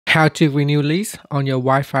how to renew lease on your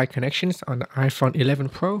Wi-Fi connections on the iPhone 11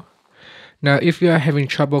 Pro. Now, if you are having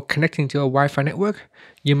trouble connecting to a Wi-Fi network,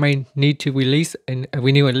 you may need to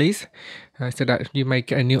renew a lease so that you may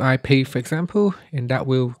get a new IP, for example, and that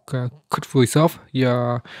will could resolve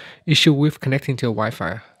your issue with connecting to a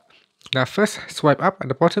Wi-Fi. Now, first swipe up at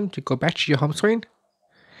the bottom to go back to your home screen,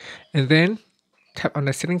 and then tap on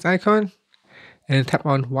the settings icon, and tap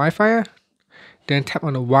on Wi-Fi. Then tap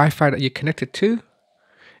on the Wi-Fi that you're connected to,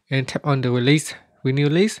 and tap on the renew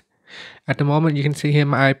lease. At the moment, you can see here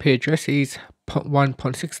my IP address is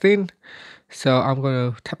 1.16, so I'm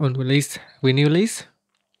going to tap on renew lease,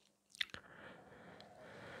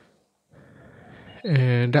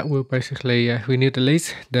 and that will basically renew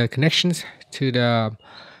the connections to the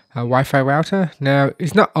Wi-Fi router. Now,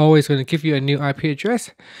 it's not always going to give you a new IP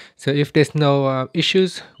address, so if there's no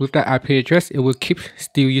issues with that IP address, it will keep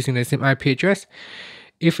still using the same IP address.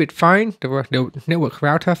 If it finds the network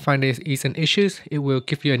router finds there is an issues, it will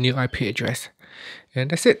give you a new IP address.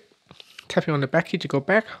 And that's it. Tapping on the back key to go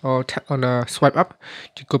back, or tap on the swipe up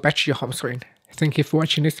to go back to your home screen. Thank you for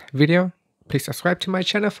watching this video. Please subscribe to my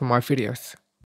channel for more videos.